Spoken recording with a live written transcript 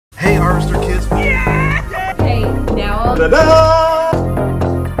Hey, Harvester kids. Yeah! Hey, now. Ta-da!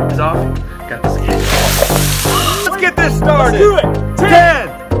 It's off. Got this again. Let's get this started. Let's do it.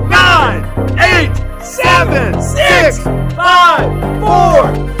 10, 9, 8, 7, 6, 5,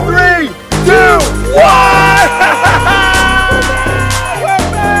 4, 3, 2, 1!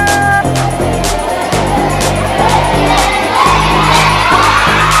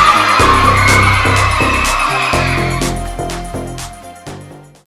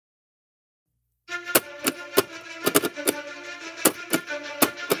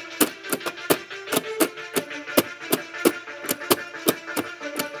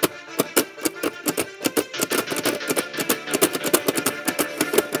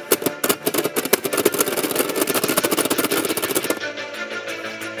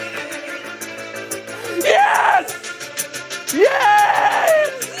 Yes!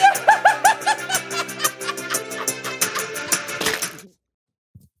 Yes!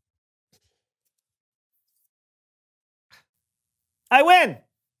 I win!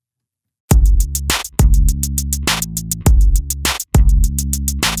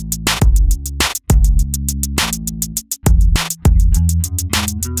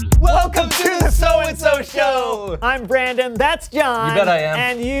 Welcome to the So-and-So Show! I'm Brandon, that's John. You bet I am.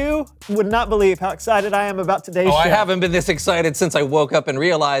 And you would not believe how excited I am about today's show. I haven't been this excited since I woke up and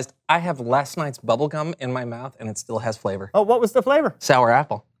realized I have last night's bubblegum in my mouth and it still has flavor. Oh, what was the flavor? Sour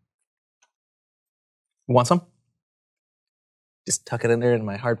apple. You want some? Just tuck it in there in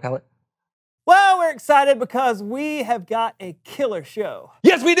my hard palate. Well, we're excited because we have got a killer show.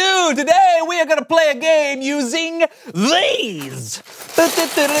 Yes, we do! Today we are gonna play a game using these!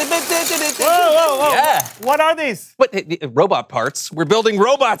 Whoa. Yeah. What are these? What, robot parts. We're building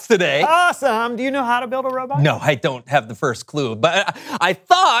robots today. Awesome. Do you know how to build a robot? No, I don't have the first clue, but I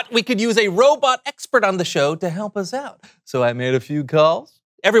thought we could use a robot expert on the show to help us out. So I made a few calls.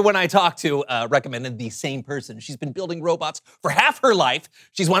 Everyone I talked to recommended the same person. She's been building robots for half her life.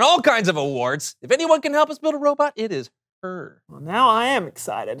 She's won all kinds of awards. If anyone can help us build a robot, it is her. Well, now I am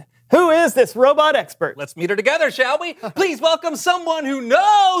excited. Who is this robot expert? Let's meet her together, shall we? Please welcome someone who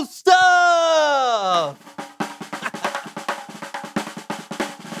knows stuff!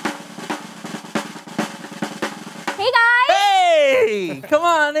 Hey guys! Hey! Come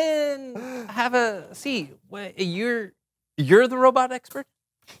on in. Have a seat. Wait, you're the robot expert?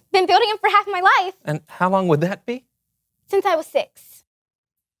 Been building them for half my life, And how long would that be? since I was 6.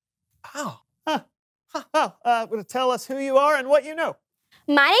 Oh. Well, tell us who you are and what you know.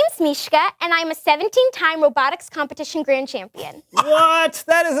 My name's Mishka, and I'm a 17-time robotics competition grand champion. What?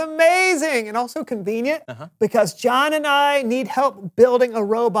 That is amazing and also convenient because John and I need help building a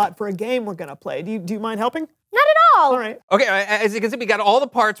robot for a game we're going to play. Do you mind helping? Not at all. All right. Okay, as you can see, we got all the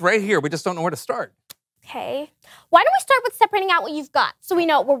parts right here. We just don't know where to start. Okay. Why don't we start with separating out what you've got so we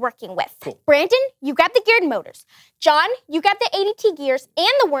know what we're working with? Cool. Brandon, you grab the geared motors. John, you grab the ADT gears and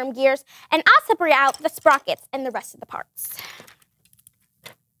the worm gears, and I'll separate out the sprockets and the rest of the parts.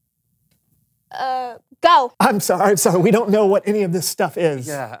 Go. I'm sorry. We don't know what any of this stuff is.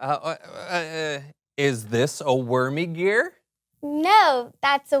 Yeah. Is this a wormy gear? No,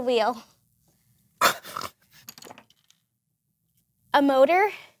 that's a wheel. A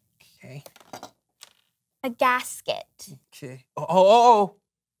motor. Okay. A gasket. Okay. Oh.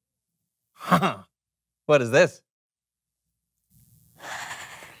 Huh. What is this?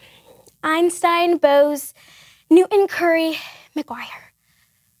 Einstein, Bose, Newton, Curry, McGuire.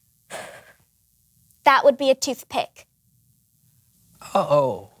 That would be a toothpick.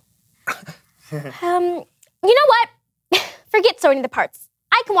 Oh. You know what? Forget sorting the parts.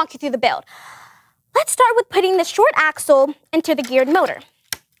 I can walk you through the build. Let's start with putting the short axle into the geared motor.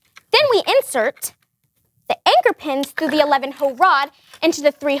 Then we insert the anchor pins through the 11-hole rod into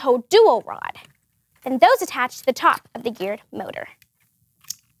the 3-hole dual rod. Then those attach to the top of the geared motor.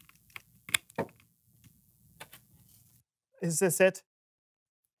 Is this it?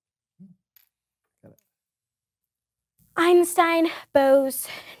 Einstein, Bose,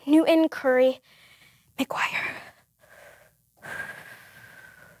 Newton, Curry, McGuire.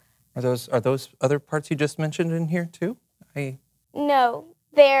 Are those other parts you just mentioned in here too? No,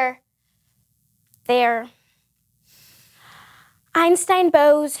 they're Einstein,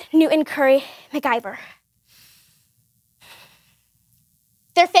 Bose, Newton, Curry, MacGyver.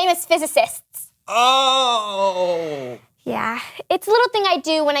 They're famous physicists. Oh! Yeah, it's a little thing I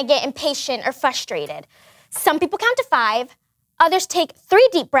do when I get impatient or frustrated. Some people count to 5, others take 3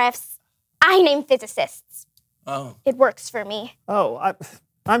 deep breaths. I name physicists. Oh. It works for me. Oh,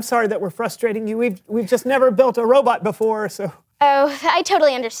 I'm sorry that we're frustrating you. We've just never built a robot before, so. Oh, I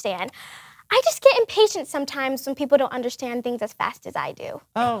totally understand. I just get impatient sometimes when people don't understand things as fast as I do.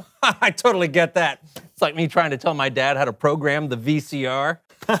 Oh. I totally get that. It's like me trying to tell my dad how to program the VCR.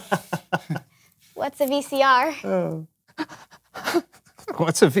 What's a VCR? Oh.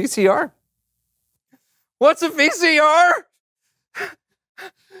 What's a VCR? What's a VCR?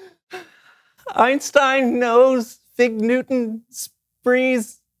 Einstein knows, Fig Newton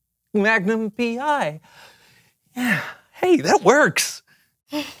sprees, Magnum PI. Yeah, hey, that works.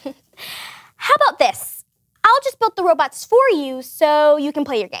 How about this? I'll just build the robots for you so you can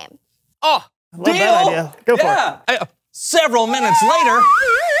play your game. Oh, Love deal. that idea. Go for it. Several minutes later. There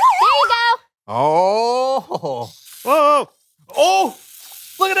you go. Oh. Whoa. Oh,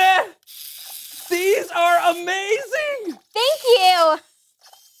 look at that. These are amazing. Thank you.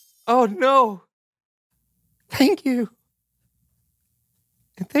 Oh, no. Thank you.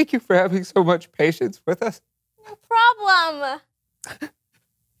 And thank you for having so much patience with us. No problem.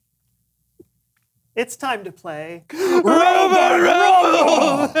 It's time to play. Robot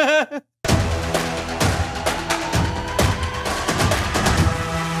Rumble!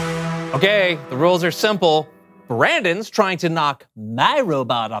 Okay, the rules are simple. Brandon's trying to knock my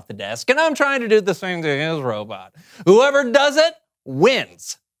robot off the desk, and I'm trying to do the same to his robot. Whoever does it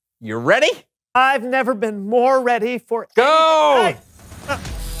wins. You ready? I've never been more ready for Go! anything.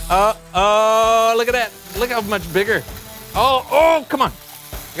 Look at that. Look how much bigger. Oh, come on.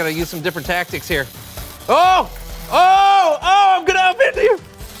 I gotta use some different tactics here. I'm gonna outbid you.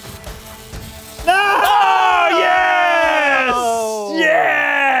 No! Oh, yes! No!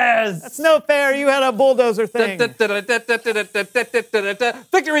 Yes! That's no fair. You had a bulldozer thing.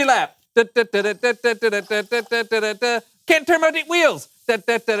 Victory lap. Can't turn my wheels.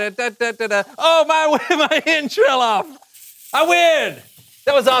 Oh, my hinge fell off. I win.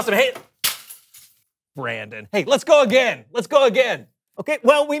 That was awesome. Hey, Brandon. Hey, let's go again. Let's go again. Okay,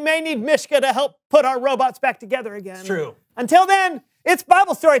 well, we may need Mishka to help put our robots back together again. It's true. Until then, it's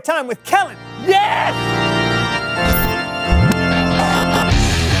Bible story time with Kellen. Yes!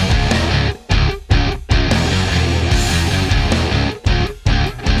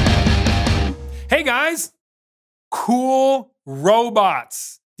 Hey guys, cool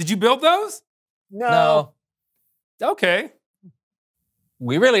robots. Did you build those? No. Okay.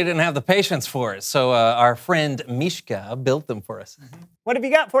 We really didn't have the patience for it, so our friend Mishka built them for us. What have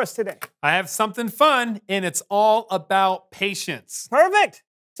you got for us today? I have something fun, and it's all about patience. Perfect.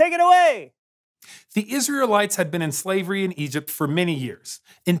 Take it away. The Israelites had been in slavery in Egypt for many years,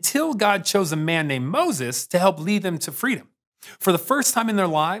 until God chose a man named Moses to help lead them to freedom. For the first time in their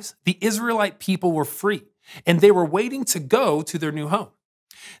lives, the Israelite people were free, and they were waiting to go to their new home.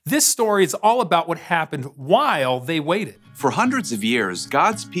 This story is all about what happened while they waited. For hundreds of years,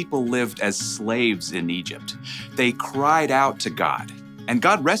 God's people lived as slaves in Egypt. They cried out to God, and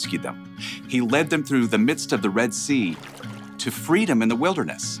God rescued them. He led them through the midst of the Red Sea to freedom in the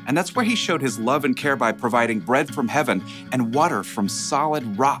wilderness. And that's where he showed his love and care by providing bread from heaven and water from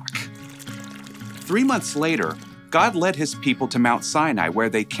solid rock. 3 months later, God led his people to Mount Sinai, where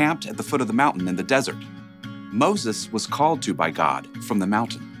they camped at the foot of the mountain in the desert. Moses was called to by God from the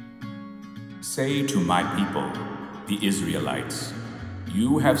mountain. Say to my people, the Israelites,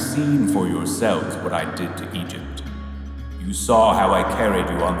 you have seen for yourselves what I did to Egypt. You saw how I carried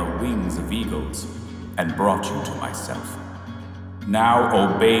you on the wings of eagles and brought you to myself.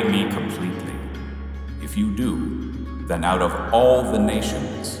 Now obey me completely. If you do, then out of all the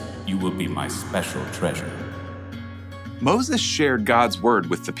nations, you will be my special treasure. Moses shared God's word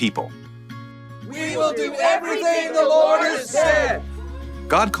with the people. We will do everything the Lord has said.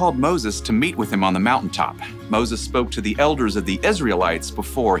 God called Moses to meet with him on the mountaintop. Moses spoke to the elders of the Israelites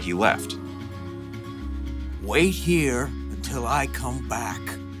before he left. Wait here until I come back.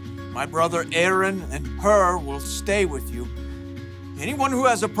 My brother Aaron and Hur will stay with you. Anyone who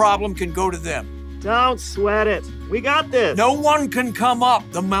has a problem can go to them. Don't sweat it. We got this. No one can come up.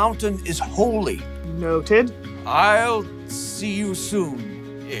 The mountain is holy. Noted. I'll see you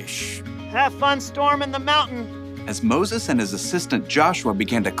soon-ish. Have fun storming the mountain. As Moses and his assistant Joshua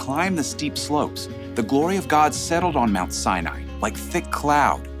began to climb the steep slopes, the glory of God settled on Mount Sinai like thick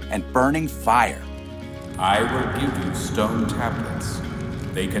cloud and burning fire. I will give you stone tablets.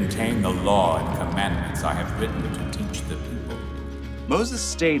 They contain the law and commandments I have written to teach the people. Moses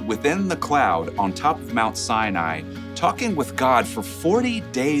stayed within the cloud on top of Mount Sinai, talking with God for 40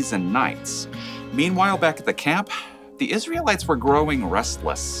 days and nights. Meanwhile, back at the camp, the Israelites were growing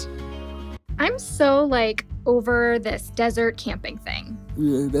restless. I'm so, over this desert camping thing.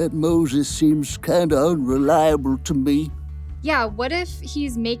 That Moses seems kind of unreliable to me. Yeah, what if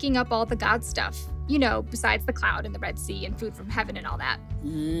he's making up all the God stuff? You know, besides the cloud and the Red Sea and food from heaven and all that.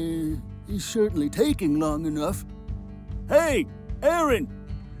 He's certainly taking long enough. Hey, Aaron,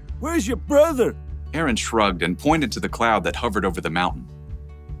 where's your brother? Aaron shrugged and pointed to the cloud that hovered over the mountain.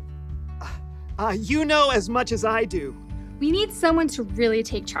 You know as much as I do. We need someone to really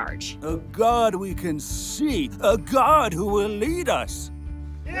take charge. A God we can see, a God who will lead us.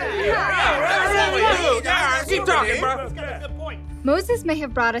 Keep talking, bro. Moses may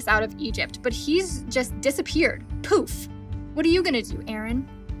have brought us out of Egypt, but he's just disappeared. Poof. What are you gonna do, Aaron?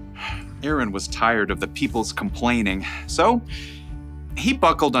 Aaron was tired of the people's complaining, so he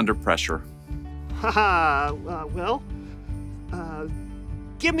buckled under pressure.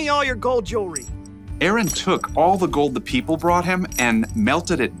 Give me all your gold jewelry. Aaron took all the gold the people brought him and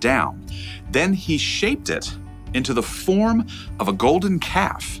melted it down. Then he shaped it into the form of a golden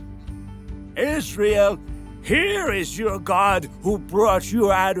calf. Israel, here is your God who brought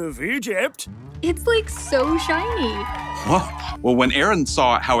you out of Egypt. It's like so shiny. Well, when Aaron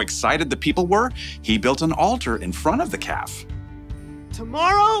saw how excited the people were, he built an altar in front of the calf.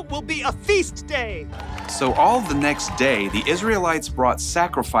 Tomorrow will be a feast day. So all the next day, the Israelites brought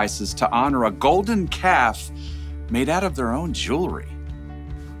sacrifices to honor a golden calf made out of their own jewelry.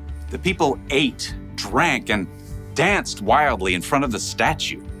 The people ate, drank, and danced wildly in front of the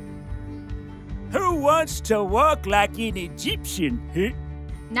statue. Who wants to walk like an Egyptian? Huh?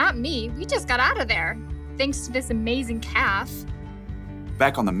 Not me. We just got out of there. Thanks to this amazing calf.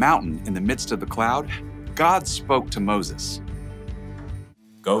 Back on the mountain, in the midst of the cloud, God spoke to Moses.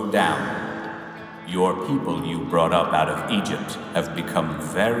 Go down. Your people you brought up out of Egypt have become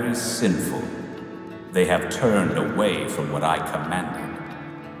very sinful. They have turned away from what I commanded.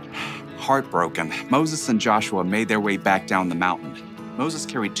 Heartbroken, Moses and Joshua made their way back down the mountain. Moses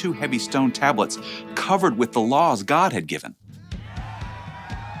carried 2 heavy stone tablets covered with the laws God had given.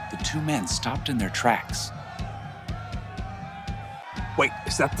 The 2 men stopped in their tracks. Wait,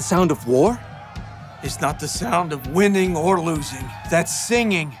 is that the sound of war? It's not the sound of winning or losing. That's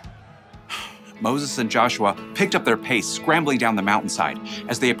singing. Moses and Joshua picked up their pace, scrambling down the mountainside.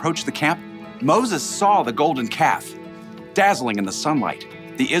 As they approached the camp, Moses saw the golden calf. Dazzling in the sunlight,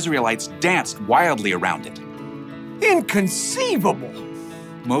 the Israelites danced wildly around it. Inconceivable!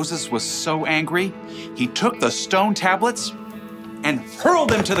 Moses was so angry, he took the stone tablets and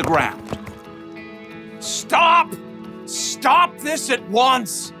hurled them to the ground. Stop! Stop this at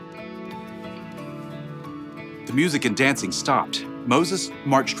once! The music and dancing stopped. Moses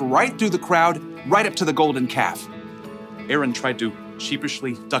marched right through the crowd, right up to the golden calf. Aaron tried to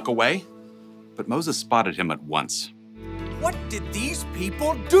sheepishly duck away, but Moses spotted him at once. What did these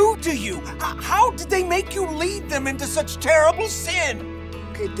people do to you? How did they make you lead them into such terrible sin?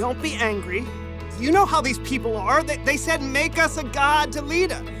 Okay, don't be angry. You know how these people are. They said, make us a god to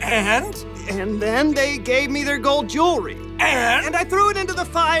lead us. And then they gave me their gold jewelry. And I threw it into the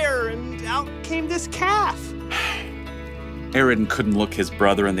fire, and out came this calf. Aaron couldn't look his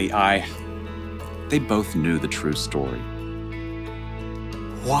brother in the eye. They both knew the true story.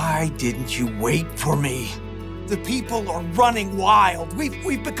 Why didn't you wait for me? The people are running wild.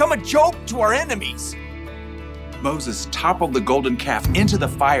 We've become a joke to our enemies. Moses toppled the golden calf into the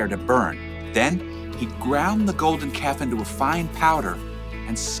fire to burn. Then he ground the golden calf into a fine powder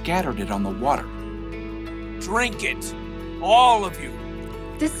and scattered it on the water. Drink it, all of you.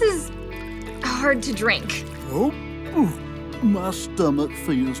 This is hard to drink. Oh, my stomach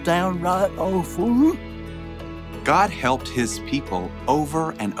feels downright awful. God helped his people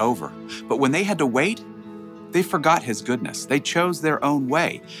over and over, but when they had to wait, they forgot his goodness. They chose their own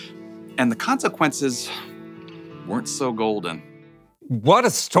way, and the consequences weren't so golden. What a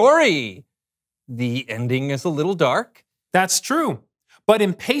story! The ending is a little dark. That's true. But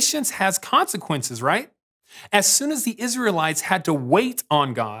impatience has consequences, right? As soon as the Israelites had to wait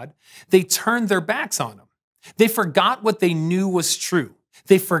on God, they turned their backs on him. They forgot what they knew was true.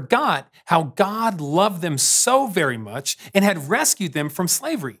 They forgot how God loved them so very much and had rescued them from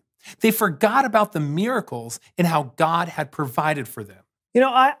slavery. They forgot about the miracles and how God had provided for them. You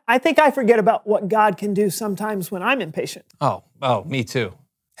know, I think I forget about what God can do sometimes when I'm impatient. Oh, me too.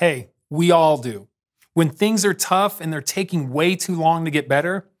 Hey, we all do. When things are tough and they're taking way too long to get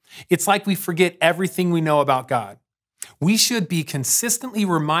better, it's like we forget everything we know about God. We should be consistently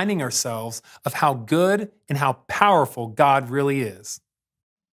reminding ourselves of how good and how powerful God really is.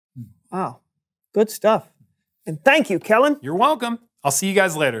 Wow, good stuff. And thank you, Kellen. You're welcome. I'll see you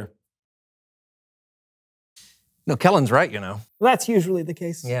guys later. No, Kellen's right, you know. Well, that's usually the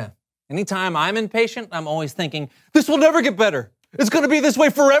case. Yeah. Anytime I'm impatient, I'm always thinking, this will never get better. It's going to be this way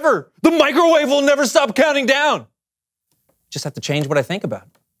forever. The microwave will never stop counting down. Just have to change what I think about.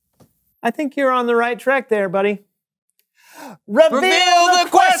 I think you're on the right track there, buddy. Reveal the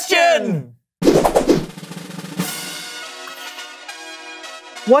question!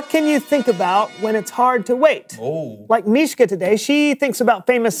 What can you think about when it's hard to wait? Oh. Like Mishka today, she thinks about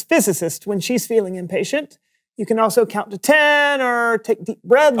famous physicists when she's feeling impatient. You can also count to 10 or take deep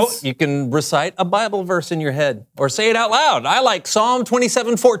breaths. Oh, you can recite a Bible verse in your head or say it out loud. I like Psalm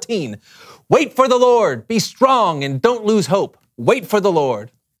 27:14. Wait for the Lord, be strong and don't lose hope. Wait for the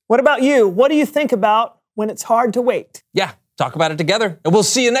Lord. What about you? What do you think about when it's hard to wait? Yeah, talk about it together. And we'll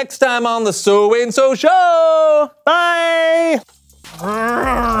see you next time on the So and So Show. Bye!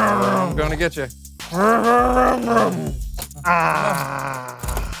 I'm gonna get you.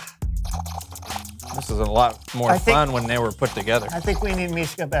 This is a lot more fun when they were put together. I think we need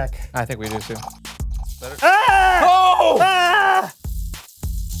Mishka back. I think we do too. Ah! Oh! Ah!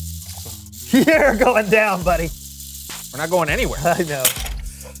 You're going down, buddy. We're not going anywhere. I know.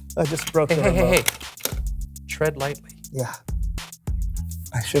 I just broke the remote. Hey. Tread lightly. Yeah.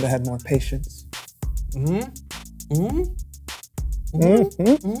 I should have had more patience.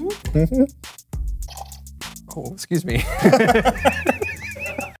 Oh, excuse me.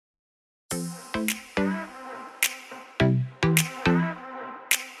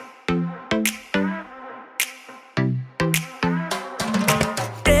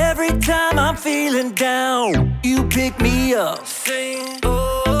 Every time I'm feeling down, you pick me up. Sing,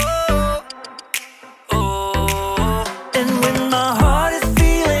 oh, oh. And when my heart is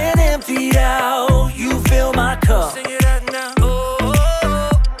feeling emptied out, you fill my cup. Sing it out now.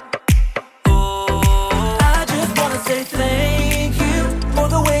 Oh, oh. I just wanna say thank you for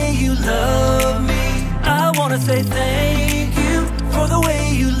the way you love me. I wanna say thank you for the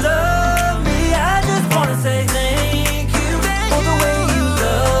way you love me. I just wanna say thank you for the way you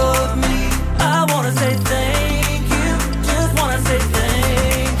love me. I wanna say thank you, just wanna say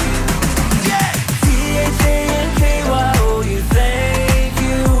thank you. Yeah! T-H-A-N-K-Y-O-U, thank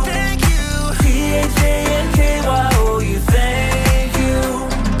you. Thank you. T-H-A-N-K-Y-O-U, thank you.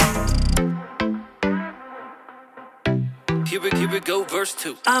 Here we go, verse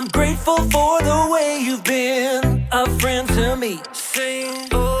 2. I'm grateful for the way you've been a friend to me. Sing,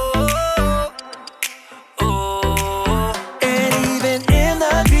 oh, oh. And even in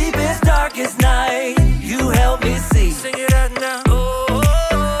the deepest, darkest night, you help me see. Sing it out now.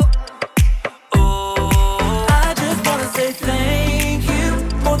 Oh, oh. I just wanna say thank you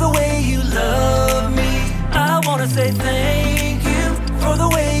for the way you love me. I wanna say thank you for the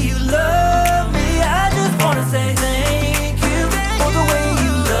way you love me. I just wanna say thank you for the way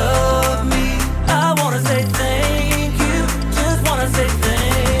you love me. I wanna say thank you, just wanna say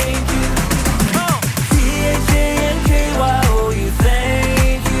thank you. T-H-A-N-K-Y-O-U,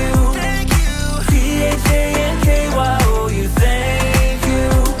 thank you. Thank you. T-H-A-N-K-Y-O-U, thank you.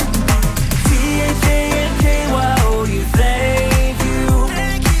 T-H-A-N-K-Y-O-U, thank you.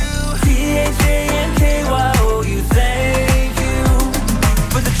 Thank you. T-H-A-N-K-Y-O-U, thank you.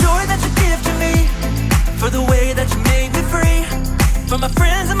 For the joy that you give to me, for the way that you made me free, for my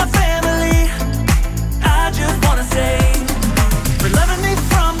friends and my family, I just wanna say, for loving me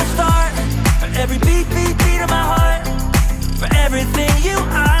from the start, for every beat of my heart, for everything you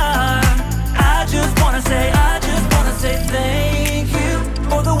are. I just wanna say thank you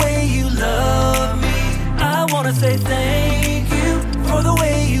for the way you love me. I wanna say thank you for the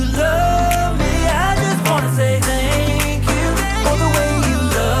way you love me. I just wanna say thank you for the way you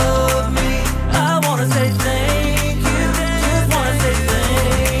love me. I wanna say thank you, just wanna say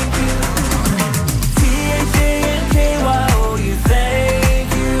thank you. T-H-A-N-K-Y-O-U,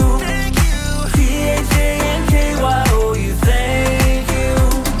 thank you. Thank you. T-H-A-N-K-Y-O-U, thank you.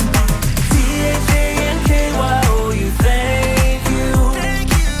 T-H-A-N-K-Y-O-U, thank you. Thank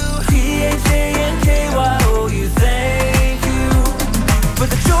you. T-H-A-N-K-Y-O-U, thank you. For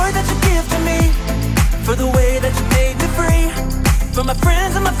the joy that you give to me, for the way that you made me free, for my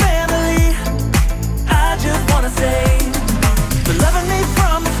friends and my family, I just wanna say, for loving me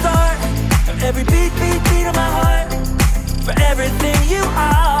from the start, for every beat of my heart, for everything you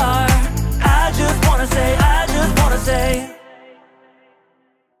are. I just wanna say.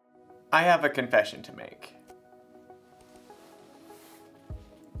 I have a confession to make.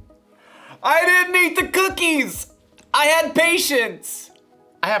 I didn't eat the cookies! I had patience!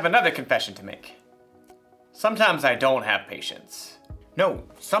 I have another confession to make. Sometimes I don't have patience. No,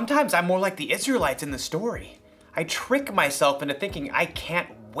 sometimes I'm more like the Israelites in the story. I trick myself into thinking I can't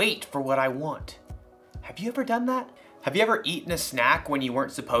wait for what I want. Have you ever done that? Have you ever eaten a snack when you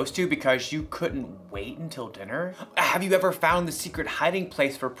weren't supposed to because you couldn't wait until dinner? Have you ever found the secret hiding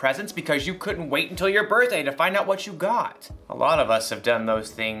place for presents because you couldn't wait until your birthday to find out what you got? A lot of us have done those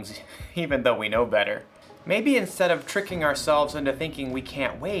things even though we know better. Maybe instead of tricking ourselves into thinking we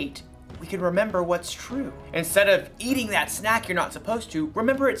can't wait, we can remember what's true. Instead of eating that snack you're not supposed to,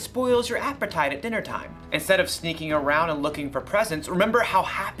 remember it spoils your appetite at dinner time. Instead of sneaking around and looking for presents, remember how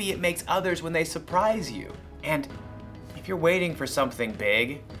happy it makes others when they surprise you. And if you're waiting for something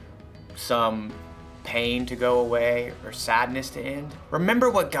big, some pain to go away or sadness to end,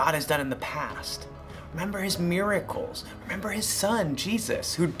 remember what God has done in the past. Remember his miracles. Remember his son,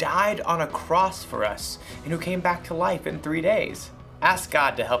 Jesus, who died on a cross for us and who came back to life in 3 days. Ask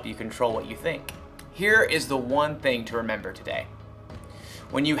God to help you control what you think. Here is the one thing to remember today.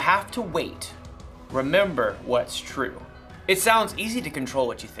 When you have to wait, remember what's true. It sounds easy to control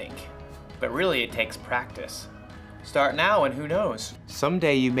what you think, but really it takes practice. Start now and who knows?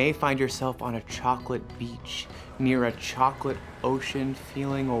 Someday you may find yourself on a chocolate beach, near a chocolate ocean,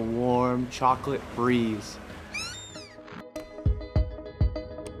 feeling a warm chocolate breeze.